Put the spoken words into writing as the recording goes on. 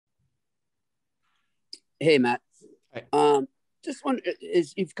Hey, Matt. Hi. Just wonder,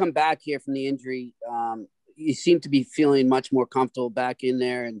 as you've come back here from the injury, you seem to be feeling much more comfortable back in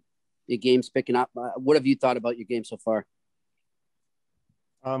there, and the game's picking up. What have you thought about your game so far?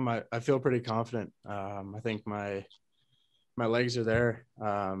 I feel pretty confident. I think my legs are there.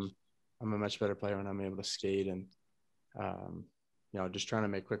 I'm a much better player when I'm able to skate and just trying to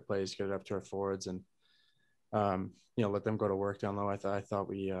make quick plays, get it up to our forwards, and let them go to work down low. I thought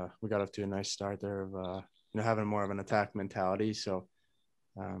we got off to a nice start there of having more of an attack mentality. So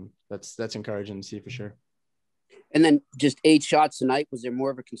that's encouraging to see for sure. And then just 8 shots tonight. Was there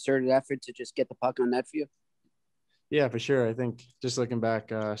more of a concerted effort to just get the puck on net for you? Yeah, for sure. I think just looking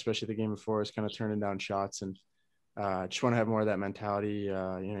back, especially the game before, is kind of turning down shots and just want to have more of that mentality.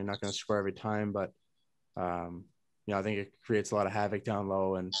 You're not going to score every time, but I think it creates a lot of havoc down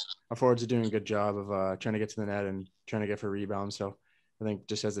low, and our forwards are doing a good job of trying to get to the net and trying to get for rebounds. So I think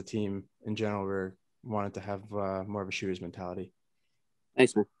just as a team in general, we're wanted to have more of a shooter's mentality.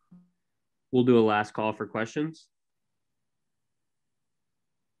 Thanks, man. We'll do a last call for questions.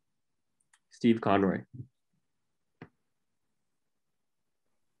 Steve Conroy.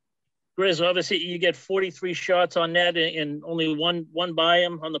 Grizz, obviously you get 43 shots on net and only one by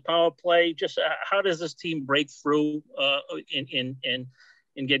him on the power play. Just how does this team break through and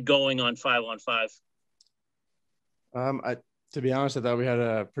get going on 5-on-5? To be honest, I thought we had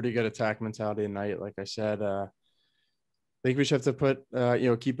a pretty good attack mentality tonight. Like I said, I think we just have to put,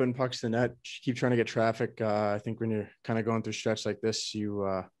 keep putting pucks to the net, keep trying to get traffic. I think when you're kind of going through stretch like this, you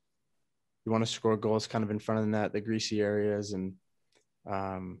want to score goals kind of in front of the net, the greasy areas. And,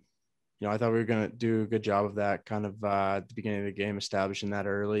 I thought we were going to do a good job of that kind of at the beginning of the game, establishing that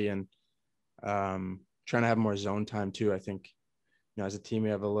early and trying to have more zone time too. I think, as a team, we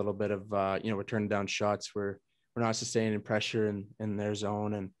have a little bit of, we're turning down shots where we're not sustaining pressure in their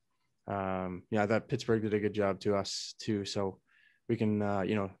zone. And, I thought Pittsburgh did a good job to us too. So we can,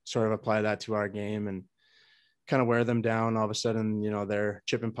 sort of apply that to our game and kind of wear them down. All of a sudden, they're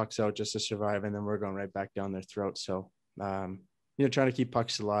chipping pucks out just to survive, and then we're going right back down their throat. So, trying to keep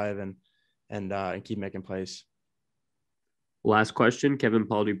pucks alive and keep making plays. Last question, Kevin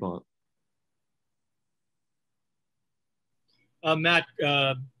Paul Dupont. Matt,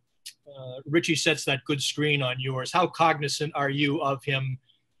 Richie sets that good screen on yours. How cognizant are you of him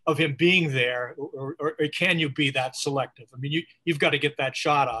being there, or can you be that selective? I mean, you've got to get that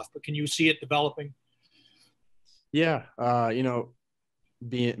shot off, but can you see it developing? Yeah,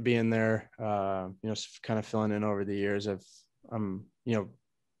 being there, kind of filling in over the years. It's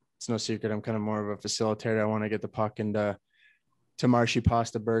no secret I'm kind of more of a facilitator. I want to get the puck into Marshy,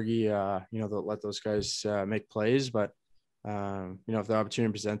 Pasta, Bergie, they'll let those guys make plays. But, if the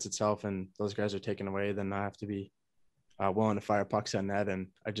opportunity presents itself and those guys are taken away, then I have to be willing to fire pucks on net. And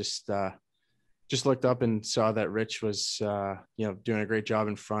I just looked up and saw that Rich was, doing a great job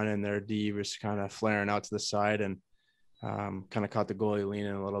in front, and their D was kind of flaring out to the side and kind of caught the goalie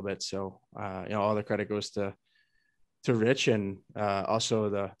leaning a little bit. So, all the credit goes to Rich and also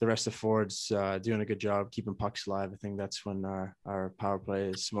the rest of the forwards doing a good job keeping pucks alive. I think that's when our power play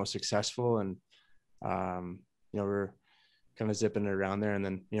is most successful, and we're kind of zipping it around there, and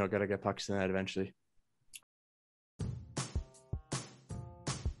then got to get pucks in that eventually.